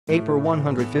AIPER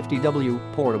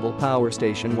 150W Portable Power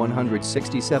Station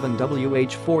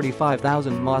 167Wh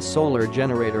 45000mAh Solar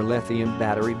Generator Lithium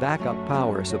Battery Backup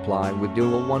Power Supply with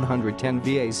dual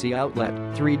 110V AC outlet,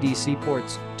 3 DC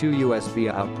ports, 2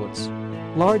 USB outputs.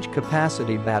 Large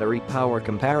capacity battery power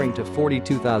comparing to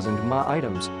 42,000 mAh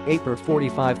items, AIPER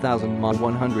 45000 mAh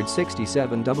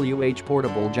 167Wh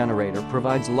portable generator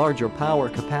provides larger power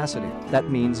capacity. That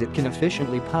means it can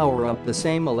efficiently power up the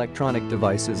same electronic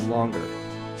devices longer.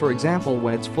 For example,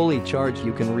 when it's fully charged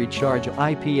you can recharge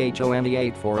AIPER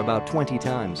 150W for about 20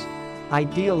 times.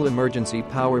 Ideal emergency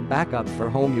power backup for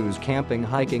home use, camping,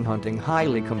 hiking, hunting.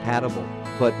 Highly compatible,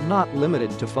 but not limited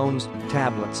to phones,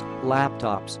 tablets,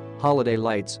 laptops, holiday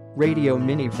lights, radio,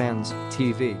 mini fans,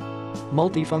 TV.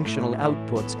 Multifunctional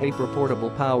Outputs AIPER Portable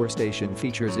Power Station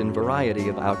features in variety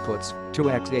of outputs,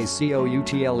 2x AC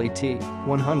outlet,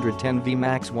 110V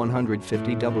max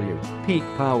 150W, peak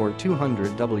power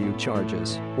 200W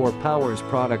charges, or powers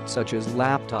products such as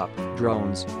laptop,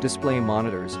 drones, display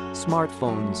monitors,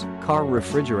 smartphones, car,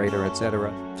 refrigerator,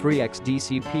 etc. 3x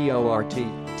DC port,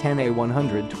 10A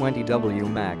 120W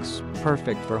max,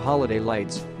 perfect for holiday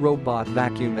lights, robot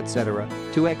vacuum, etc.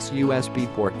 2x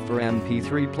USB port for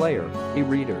MP3 player,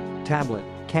 e-reader, tablet,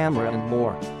 camera and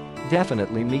more.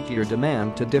 Definitely meet your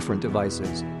demand to different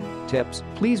devices. Tips: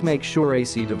 please make sure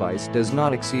AC device does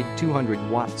not exceed 200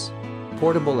 watts.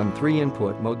 Portable and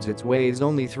 3-input modes. It weighs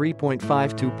only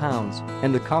 3.52 pounds,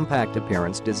 and the compact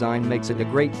appearance design makes it a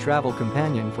great travel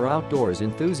companion for outdoors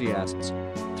enthusiasts.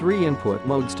 3-input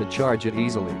modes to charge it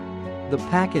easily. The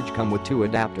package come with 2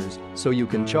 adapters, so you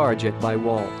can charge it by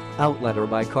wall, outlet or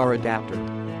by car adapter.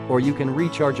 Or you can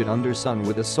recharge it under sun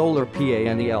with a solar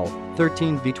panel,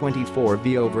 13V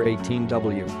 24V over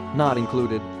 18W, not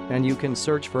included, and you can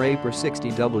search for AIPER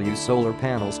 60W solar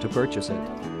panels to purchase it.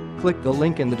 Click the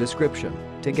link in the description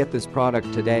to get this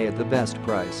product today at the best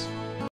price.